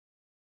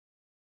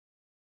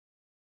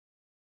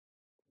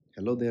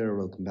Hello there,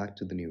 welcome back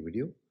to the new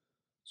video.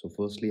 So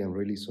firstly, I'm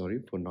really sorry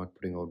for not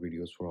putting out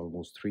videos for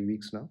almost 3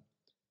 weeks now,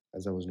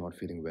 as I was not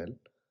feeling well.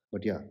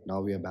 But yeah,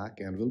 now we are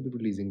back and we'll be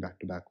releasing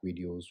back-to-back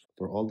videos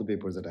for all the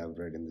papers that I've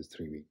read in these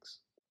 3 weeks.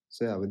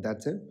 So yeah, with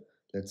that said,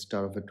 let's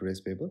start off with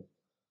today's paper.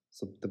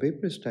 So the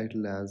paper is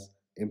titled as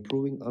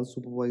Improving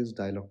Unsupervised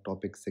Dialogue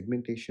Topic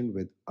Segmentation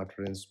with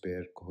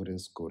Utterance-Pair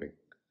Coherence Scoring.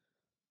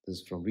 This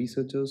is from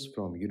researchers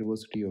from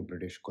University of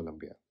British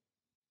Columbia.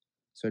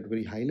 So at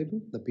very high level,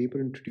 the paper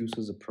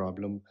introduces a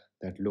problem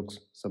that looks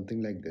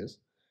something like this,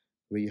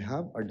 where you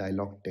have a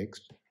dialogue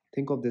text.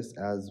 Think of this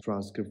as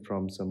transcript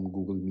from some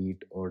Google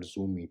Meet or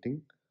Zoom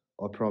meeting,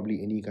 or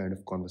probably any kind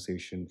of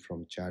conversation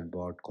from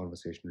chatbot,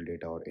 conversational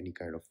data, or any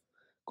kind of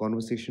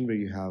conversation where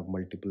you have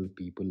multiple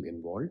people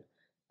involved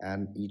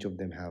and each of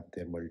them have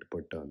their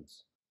multiple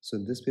turns. So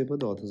in this paper,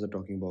 the authors are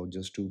talking about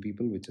just two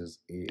people, which is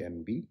A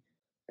and B,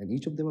 and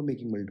each of them are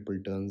making multiple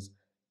turns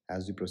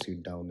as we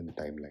proceed down in the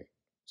timeline.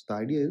 So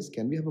the idea is,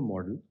 can we have a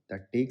model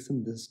that takes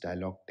in this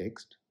dialogue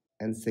text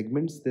and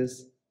segments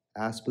this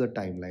as per the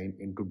timeline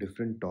into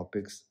different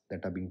topics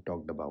that are being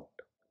talked about?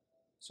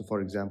 So for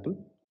example,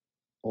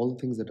 all the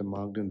things that are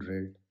marked in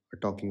red are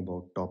talking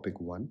about topic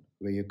 1,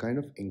 where you're kind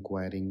of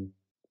inquiring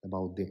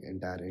about the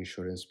entire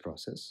insurance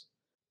process.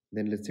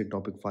 Then let's say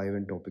topic 5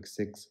 and topic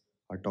 6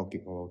 are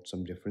talking about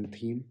some different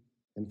theme.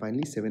 And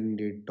finally 7 and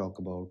 8 talk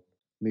about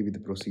maybe the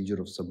procedure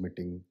of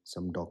submitting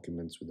some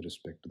documents with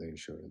respect to the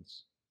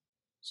insurance.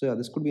 So yeah,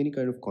 this could be any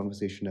kind of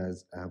conversation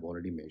as I have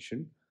already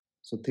mentioned.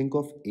 So think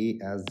of A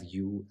as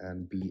you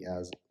and B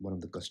as one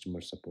of the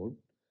customer support,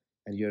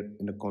 and you're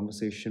in a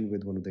conversation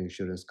with one of the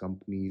insurance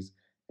companies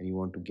and you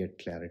want to get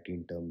clarity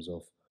in terms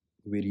of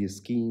various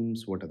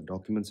schemes, what are the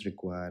documents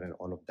required and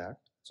all of that.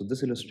 So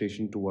this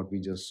illustration to what we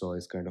just saw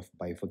is kind of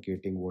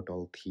bifurcating what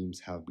all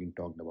themes have been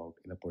talked about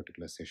in a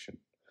particular session.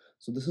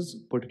 So this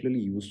is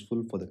particularly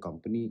useful for the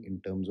company in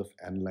terms of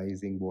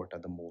analyzing what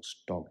are the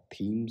most talked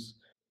themes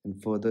and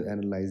further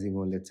analyzing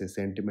on, let's say,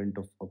 sentiment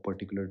of a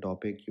particular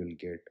topic. You'll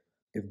get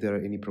if there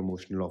are any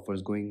promotional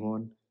offers going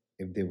on,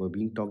 if they were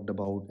being talked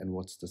about, and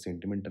what's the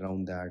sentiment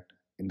around that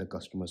in the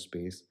customer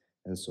space,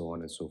 and so on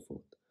and so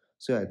forth.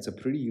 So yeah, it's a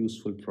pretty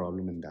useful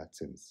problem in that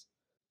sense.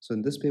 So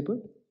in this paper,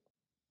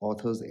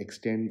 authors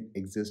extend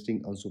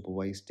existing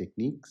unsupervised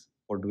techniques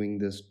for doing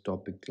this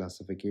topic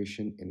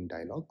classification in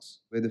dialogues,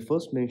 where the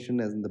first mention,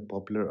 as in the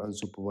popular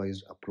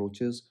unsupervised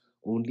approaches,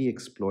 only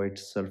exploit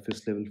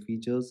surface level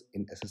features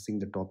in assessing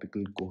the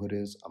topical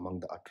coherence among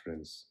the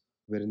utterance.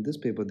 Where in this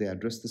paper they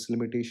address this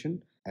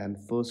limitation and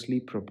firstly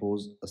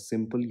propose a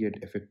simple yet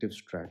effective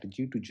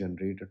strategy to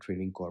generate a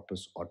training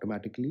corpus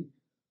automatically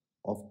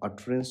of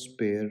utterance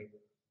pair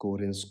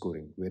coherence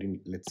scoring, wherein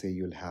let's say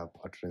you'll have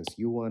utterance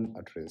U1,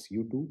 utterance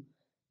U2,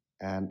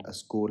 and a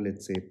score,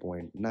 let's say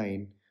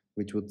 0.9,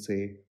 which would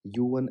say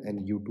U1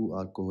 and U2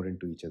 are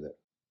coherent to each other,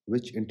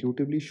 which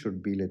intuitively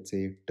should be, let's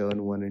say,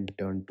 turn 1 and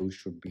turn 2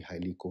 should be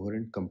highly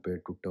coherent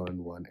compared to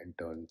turn 1 and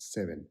turn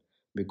 7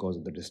 because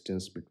of the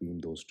distance between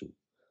those two.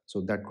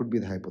 So that could be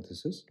the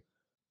hypothesis.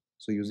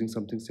 So using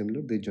something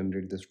similar, they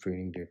generate this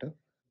training data,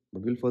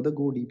 but we'll further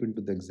go deep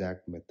into the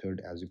exact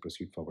method as we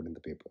proceed forward in the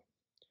paper.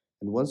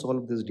 And once all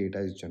of this data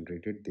is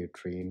generated, they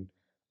train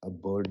a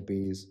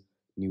BERT-based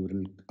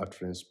neural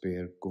utterance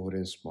pair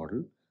coherence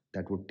model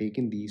that would take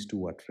in these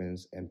two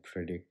utterances and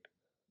predict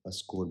a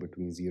score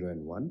between 0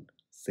 and 1,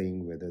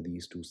 saying whether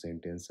these two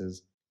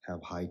sentences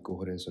have high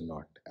coherence or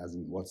not, as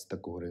in what's the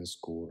coherence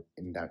score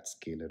in that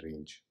scalar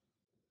range.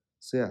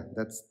 So yeah,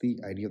 that's the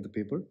idea of the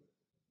paper.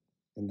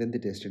 And then they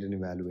tested and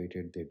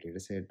evaluated their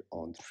dataset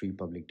on 3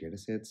 public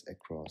datasets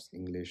across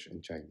English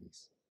and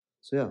Chinese.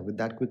 So yeah, with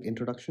that quick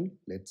introduction,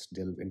 let's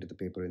delve into the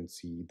paper and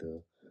see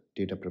the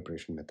data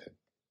preparation method.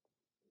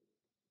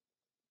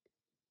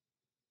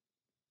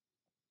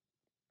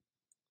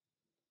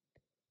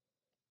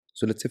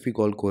 So let's say if we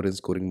call coherence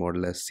scoring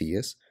model as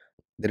CS,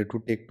 then it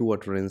would take two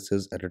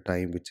utterances at a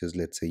time, which is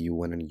let's say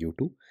U1 and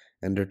U2,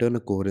 and return a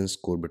coherence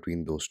score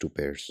between those two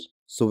pairs.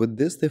 So with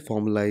this, they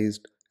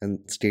formalized and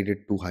stated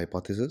two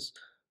hypotheses,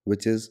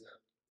 which is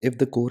if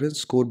the coherence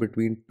score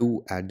between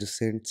two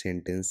adjacent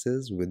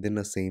sentences within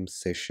a same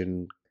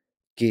session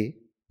K,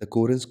 the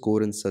coherence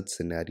score in such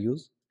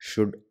scenarios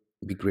should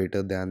be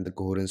greater than the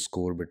coherence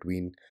score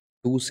between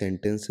two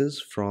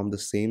sentences from the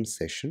same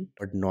session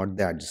but not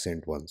the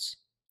adjacent ones.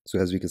 So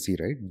as we can see,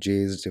 right, J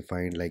is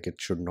defined like it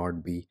should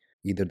not be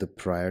either the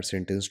prior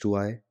sentence to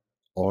I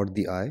or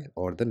the I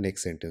or the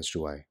next sentence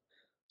to I.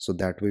 So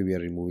that way we are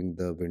removing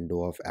the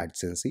window of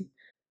adjacency,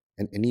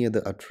 and any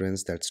other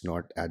utterance that's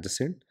not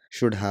adjacent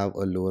should have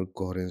a lower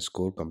coherence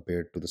score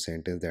compared to the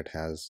sentence that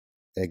has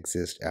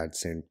exist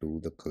adjacent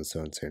to the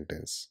concerned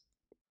sentence.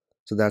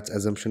 So that's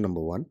assumption number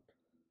one.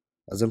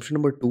 Assumption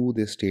number two,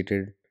 they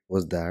stated,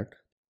 was that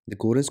the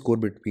coherence score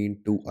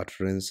between two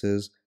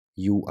utterances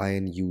UI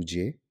and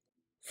UJ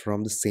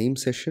from the same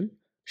session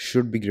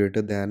should be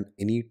greater than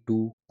any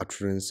two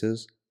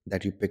utterances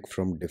that you pick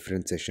from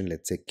different session,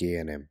 let's say K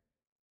and M.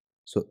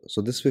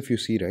 So this way, if you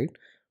see, right,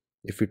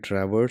 if we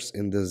traverse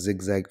in the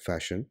zigzag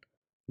fashion,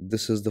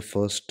 this is the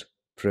first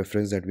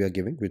preference that we are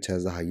giving, which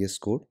has the highest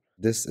score.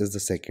 This is the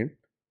second.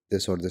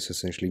 This or this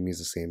essentially means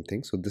the same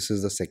thing. So this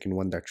is the second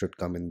one that should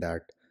come in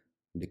that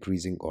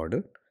decreasing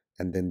order.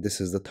 And then this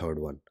is the third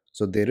one.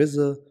 So there is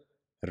a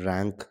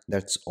rank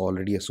that's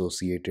already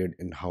associated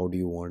in how do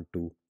you want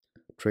to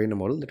train a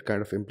model that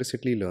kind of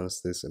implicitly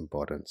learns this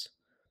importance.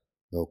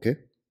 Okay.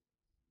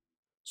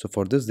 So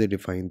for this, they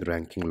define the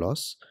ranking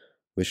loss,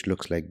 which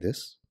looks like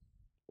this.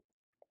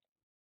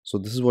 So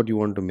this is what you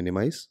want to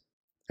minimize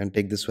and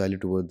take this value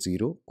towards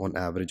zero on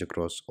average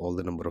across all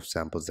the number of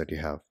samples that you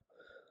have.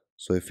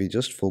 So if we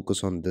just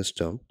focus on this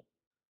term,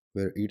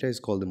 where eta is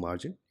called the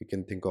margin, you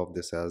can think of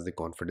this as the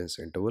confidence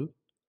interval.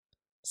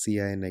 Ci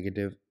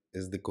negative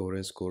is the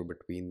coherence score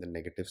between the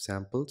negative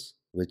samples,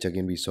 which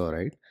again we saw,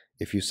 right?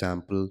 If you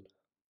sample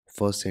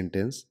first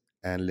sentence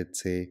and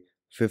let's say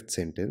fifth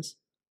sentence,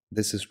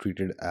 this is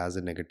treated as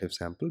a negative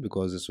sample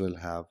because this will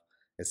have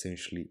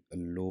essentially a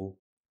low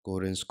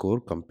coherence score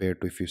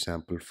compared to if you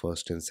sample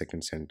first and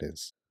second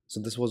sentence. So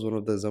this was one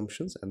of the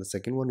assumptions. And the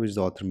second one which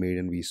the author made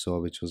and we saw,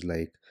 which was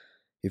like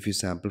if you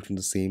sample from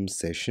the same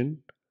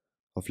session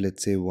of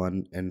let's say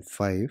 1 and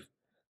 5,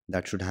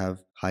 that should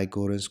have high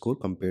coherence score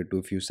compared to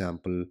if you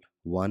sample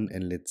 1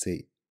 and let's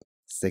say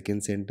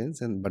second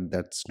sentence, and but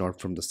that's not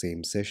from the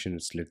same session,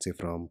 it's let's say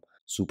from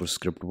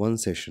superscript 1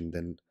 session,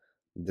 then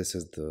this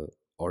is the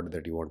order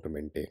that you want to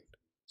maintain.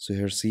 So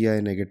here Ci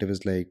negative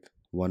is like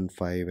 1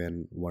 5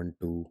 and 1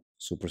 2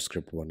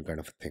 superscript 1 kind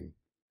of a thing.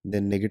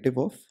 Then negative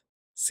of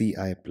Ci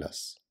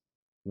plus,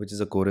 which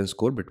is a coherence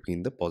score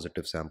between the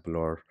positive sample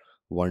or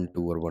 1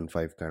 2 or 1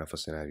 5 kind of a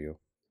scenario.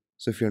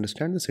 So if you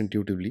understand this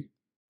intuitively,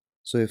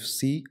 so if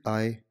Ci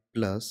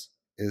plus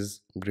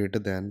is greater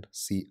than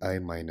Ci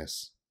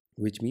minus,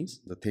 which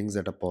means the things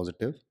that are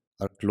positive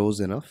are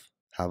close enough,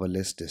 have a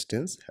less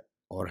distance,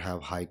 or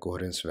have high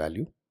coherence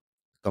value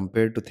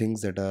compared to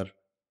things that are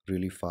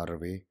really far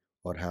away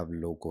or have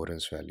low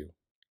coherence value.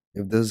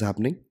 If this is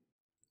happening,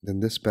 then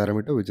this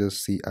parameter, which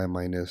is Ci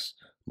minus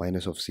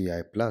minus of Ci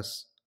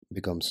plus,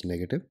 becomes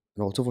negative.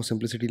 And also for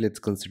simplicity, let's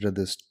consider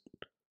this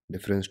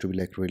difference to be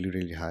like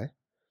really high.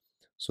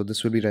 So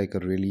this will be like a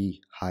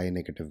really high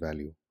negative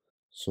value.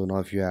 So now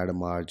if you add a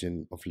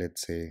margin of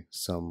let's say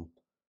some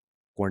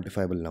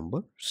quantifiable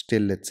number,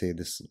 still let's say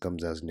this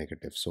comes as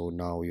negative. So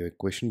now your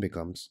equation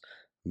becomes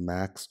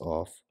max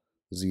of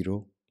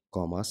 0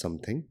 comma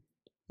something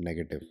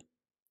negative,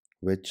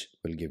 which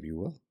will give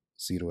you a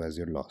 0 as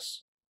your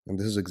loss. And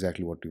this is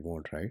exactly what we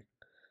want, right?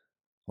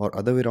 Or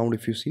other way around,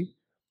 if you see,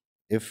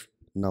 if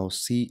now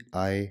Ci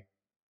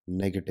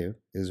negative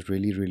is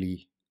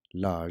really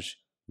large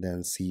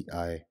than Ci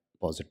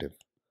positive,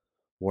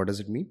 what does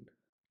it mean?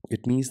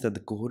 It means that the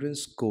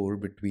coherence score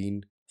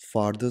between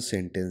farther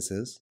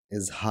sentences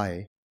is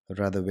high,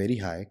 rather very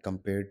high,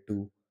 compared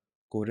to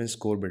coherence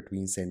score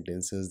between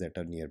sentences that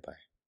are nearby.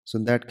 So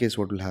in that case,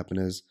 what will happen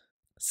is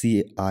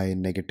Ci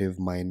negative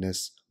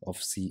minus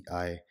of Ci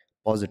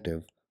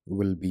positive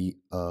will be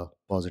a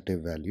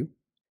positive value.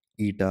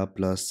 Eta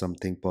plus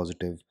something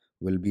positive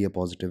will be a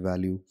positive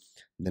value.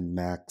 Then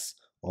max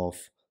of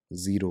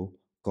 0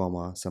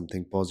 comma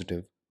something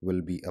positive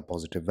will be a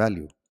positive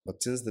value.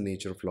 But since the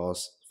nature of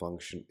loss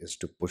function is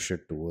to push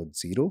it towards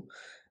 0,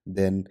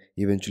 then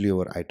eventually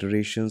over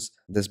iterations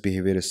this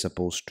behavior is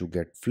supposed to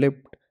get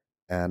flipped,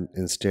 and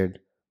instead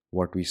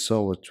what we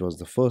saw, which was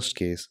the first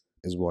case,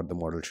 is what the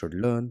model should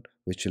learn,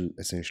 which will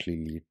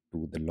essentially lead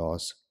to the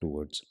loss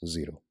towards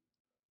 0.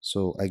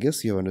 So I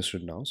guess you have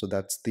understood now. So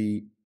that's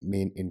the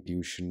main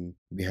intuition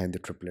behind the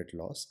triplet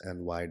loss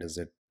and why does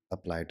it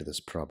apply to this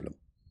problem.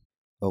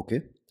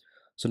 Okay.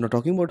 So now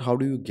talking about how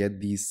do you get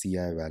these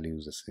CI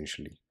values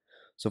essentially.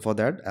 So for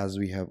that, as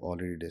we have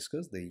already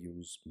discussed, they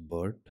use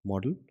BERT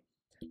model.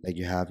 Like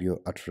you have your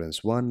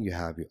utterance 1, you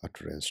have your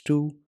utterance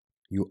 2,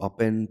 you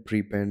append,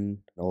 prepend,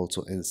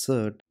 also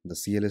insert the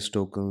CLS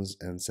tokens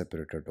and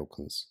separator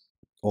tokens.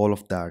 All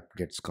of that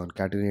gets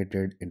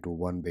concatenated into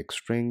one big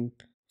string,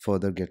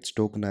 further gets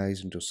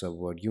tokenized into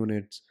subword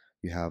units.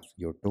 You have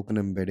your token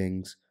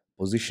embeddings,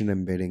 position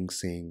embeddings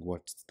saying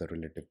what's the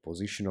relative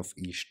position of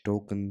each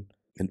token,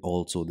 and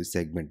also the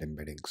segment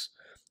embeddings,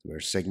 where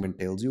segment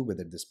tells you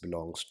whether this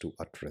belongs to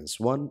utterance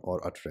 1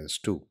 or utterance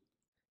 2.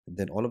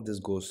 Then all of this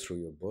goes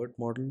through your BERT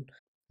model,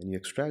 and you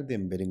extract the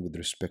embedding with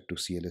respect to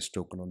CLS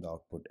token on the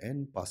output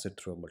end, pass it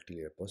through a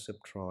multilayer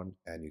perceptron,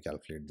 and you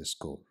calculate the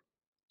score.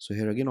 So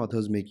here again,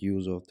 authors make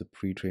use of the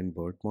pre-trained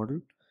BERT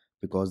model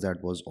because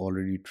that was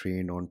already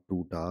trained on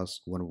two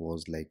tasks. One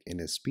was like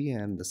NSP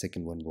and the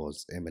second one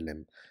was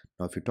MLM.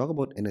 Now, if you talk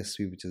about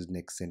NSP, which is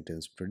next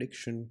sentence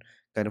prediction,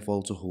 kind of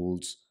also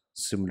holds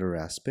similar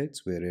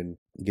aspects wherein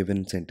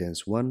given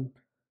sentence 1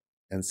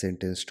 and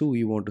sentence 2,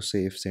 you want to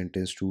say if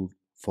sentence 2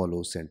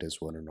 follows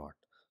sentence 1 or not.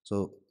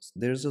 So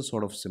there's a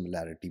sort of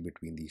similarity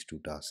between these two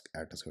tasks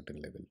at a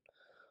certain level.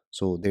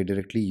 So they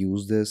directly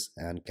use this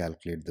and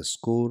calculate the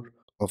score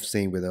of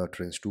saying whether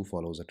utterance 2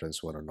 follows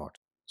utterance 1 or not.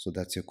 So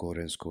that's your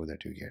coherence score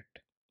that you get,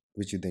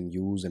 which you then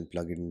use and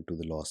plug it into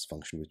the loss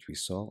function which we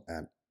saw,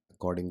 and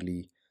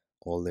accordingly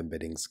all the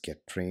embeddings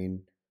get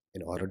trained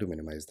in order to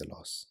minimize the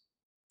loss.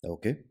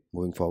 Okay,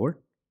 moving forward.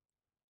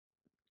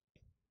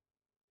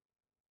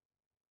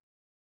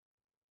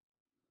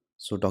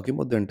 So talking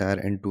about the entire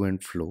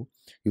end-to-end flow,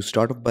 you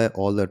start off by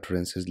all the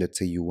utterances, let's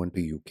say U1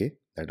 to UK,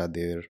 that are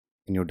there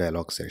in your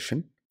dialog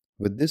session.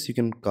 With this, you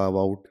can carve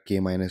out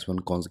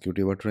k-1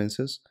 consecutive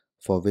utterances,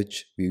 for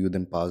which you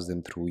then pass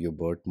them through your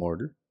BERT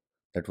model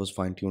that was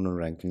fine-tuned on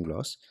ranking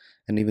loss,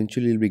 and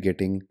eventually you'll be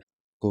getting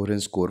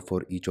coherence score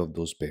for each of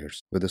those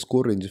pairs, where the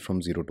score ranges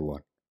from 0 to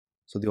 1.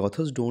 So the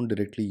authors don't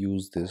directly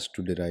use this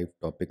to derive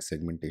topic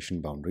segmentation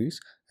boundaries.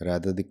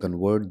 Rather, they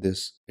convert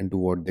this into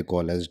what they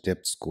call as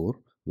depth score,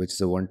 which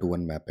is a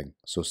one-to-one mapping.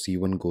 So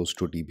C1 goes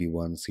to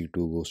DP1, C2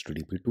 goes to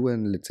DP2,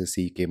 and let's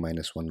say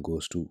CK-1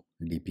 goes to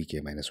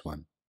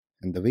DPK-1.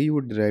 And the way you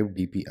would derive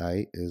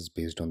DPI is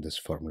based on this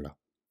formula.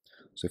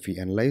 So if we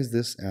analyze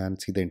this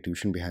and see the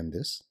intuition behind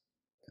this,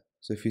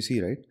 so if you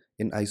see, right,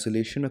 in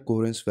isolation, a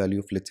coherence value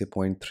of let's say zero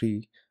point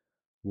 0.3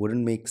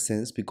 wouldn't make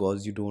sense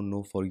because you don't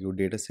know for your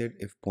dataset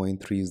if zero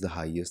point 0.3 is the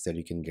highest that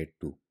you can get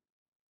to.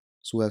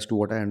 So as to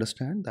what I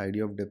understand, the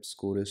idea of depth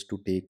score is to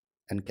take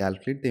and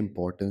calculate the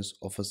importance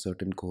of a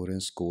certain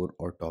coherence score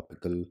or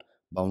topical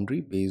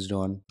boundary based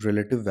on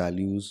relative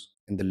values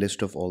in the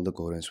list of all the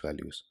coherence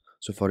values.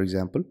 So for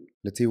example,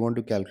 let's say you want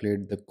to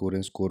calculate the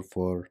coherence score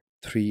for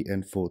 3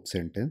 and 4th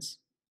sentence.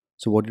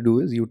 So what you do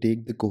is you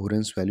take the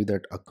coherence value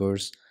that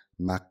occurs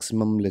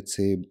maximum, let's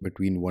say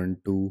between 1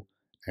 2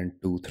 and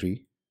 2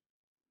 3.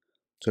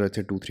 So let's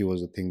say 2 3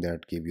 was the thing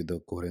that gave you the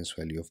coherence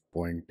value of zero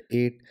point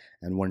 0.8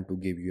 and 1 2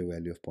 gave you a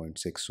value of zero point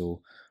 0.6.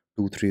 So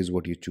 2 3 is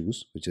what you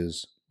choose, which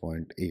is zero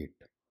point 0.8.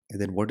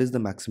 And then what is the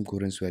maximum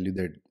coherence value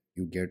that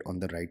you get on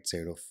the right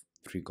side of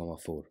 3 comma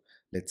 4?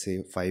 Let's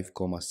say 5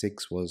 comma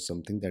 6 was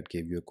something that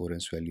gave you a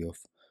coherence value of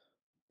zero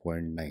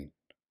point 0.9.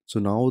 So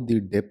now the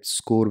depth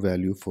score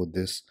value for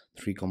this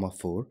 3 comma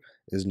 4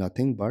 is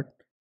nothing but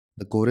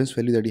the coherence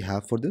value that you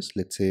have for this.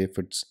 Let's say if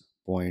it's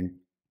 0 point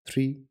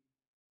 0.3,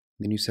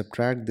 then you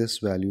subtract this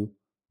value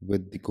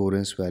with the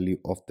coherence value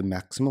of the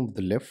maximum of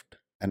the left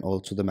and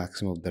also the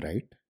maximum of the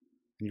right,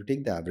 and you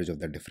take the average of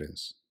that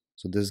difference.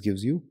 So this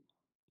gives you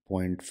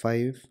 0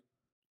 0.5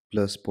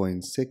 plus 0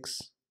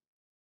 0.6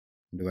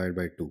 divided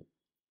by 2,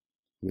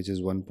 which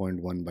is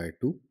 1.1 by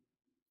 2,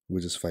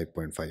 which is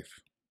 5.5.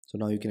 So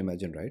now you can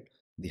imagine, right?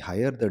 The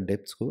higher the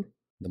depth score,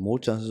 the more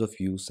chances of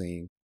you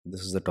saying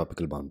this is the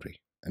topical boundary.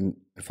 And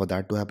for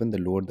that to happen, the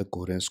lower the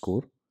coherence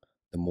score,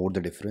 the more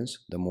the difference,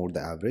 the more the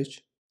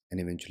average, and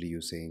eventually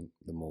you saying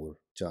the more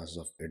chances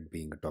of it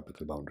being a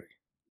topical boundary.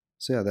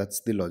 So yeah,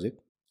 that's the logic.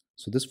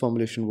 So this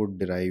formulation would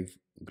derive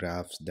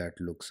graphs that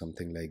look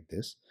something like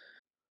this,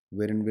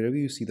 wherein wherever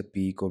you see the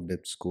peak of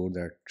depth score,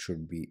 that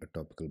should be a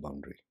topical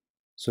boundary.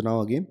 So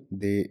now again,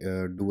 they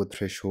do a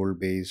threshold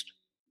based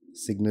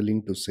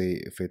signaling to say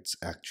if it's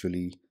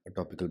actually a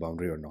topical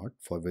boundary or not,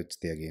 for which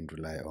they again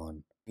rely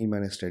on mean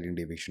minus standard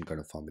deviation kind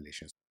of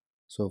formulations.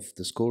 So if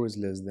the score is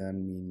less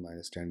than mean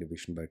minus standard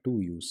deviation by 2,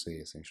 you say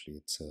essentially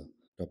it's a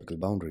topical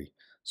boundary.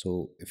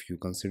 So if you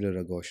consider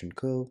a Gaussian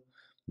curve,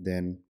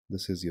 then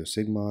this is your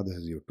sigma, this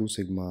is your 2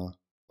 sigma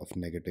of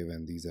negative,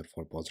 and these are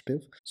for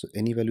positive. So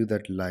any value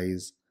that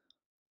lies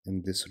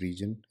in this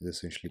region is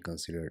essentially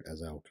considered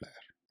as an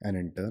outlier, and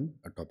in turn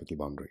a topical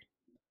boundary.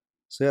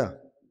 So yeah,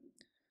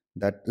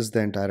 that is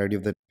the entire idea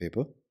of the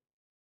paper.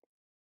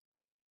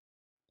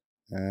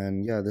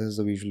 And yeah, this is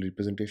the visual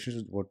representation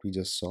of what we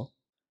just saw.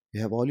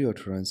 You have all your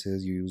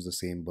utterances, you use the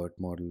same BERT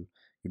model,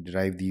 you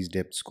derive these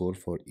depth score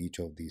for each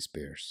of these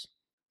pairs.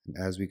 And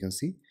as we can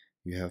see,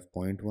 you have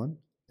 0 0.1,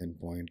 then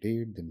 0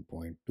 0.8, then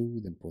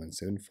 0.2, then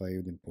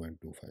 0.75, then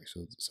 0.25.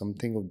 So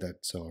something of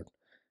that sort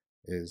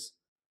is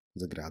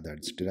the graph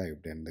that's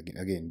derived. And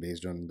again,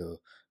 based on the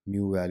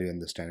mu value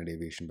and the standard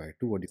deviation by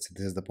 2, what this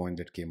is the point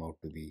that came out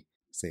to be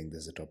saying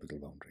this is a topical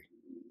boundary.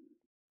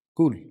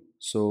 Cool.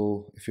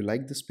 So if you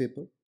like this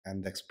paper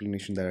and the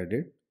explanation that I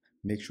did,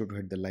 make sure to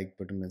hit the like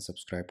button and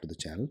subscribe to the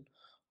channel.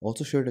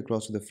 Also share it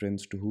across with the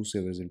friends to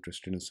whosoever is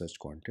interested in such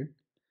content.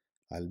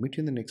 I'll meet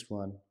you in the next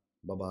one.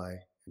 Bye bye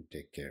and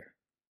take care.